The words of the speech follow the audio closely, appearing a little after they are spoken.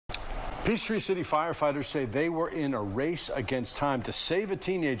Peachtree City firefighters say they were in a race against time to save a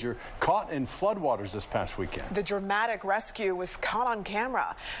teenager caught in floodwaters this past weekend. The dramatic rescue was caught on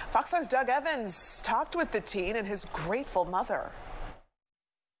camera. Fox 5's Doug Evans talked with the teen and his grateful mother.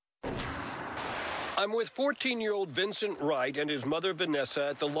 I'm with 14-year-old Vincent Wright and his mother Vanessa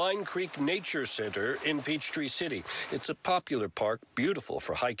at the Line Creek Nature Center in Peachtree City. It's a popular park, beautiful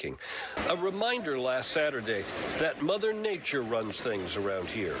for hiking. A reminder last Saturday that Mother Nature runs things around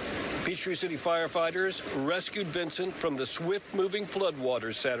here. Peachtree City firefighters rescued Vincent from the swift-moving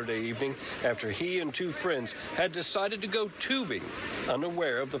floodwaters Saturday evening after he and two friends had decided to go tubing,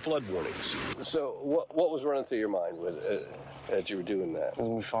 unaware of the flood warnings. So what was running through your mind as you were doing that? It was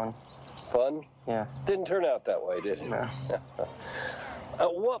gonna be fun. Fun? Yeah. Didn't turn out that way, did it? No.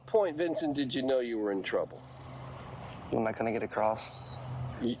 At what point, Vincent, did you know you were in trouble? Am I gonna get across?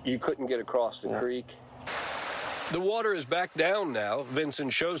 You couldn't get across the creek? The water is back down now.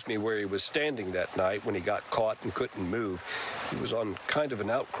 Vincent shows me where he was standing that night when he got caught and couldn't move. He was on kind of an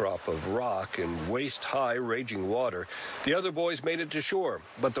outcrop of rock and waist-high raging water. The other boys made it to shore,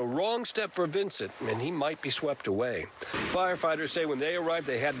 but the wrong step for Vincent, and he might be swept away. Firefighters say when they arrived,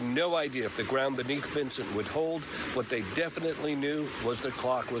 they had no idea if the ground beneath Vincent would hold. What they definitely knew was the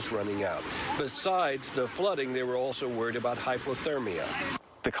clock was running out. Besides the flooding, they were also worried about hypothermia.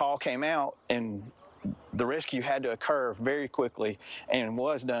 The call came out, and the rescue had to occur very quickly and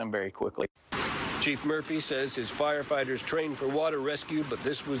was done very quickly. Chief Murphy says his firefighters trained for water rescue, but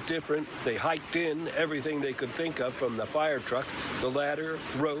this was different. They hiked in everything they could think of from the fire truck. The ladder,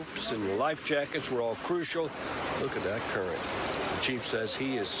 ropes, and life jackets were all crucial. Look at that current. The chief says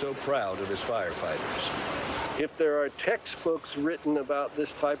he is so proud of his firefighters. If there are textbooks written about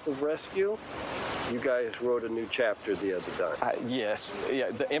this type of rescue, you guys wrote a new chapter the other time. Yes, yeah,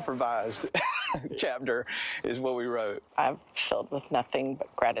 the improvised chapter is what we wrote. I'm filled with nothing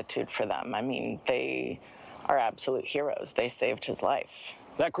but gratitude for them. I mean, they are absolute heroes. They saved his life.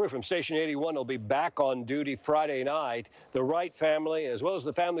 That crew from Station 81 will be back on duty Friday night. The Wright family, as well as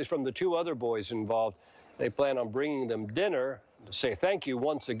the families from the two other boys involved, they plan on bringing them dinner to say thank you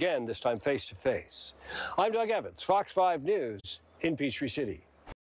once again, this time face-to-face. I'm Doug Evans, Fox 5 News in Peachtree City.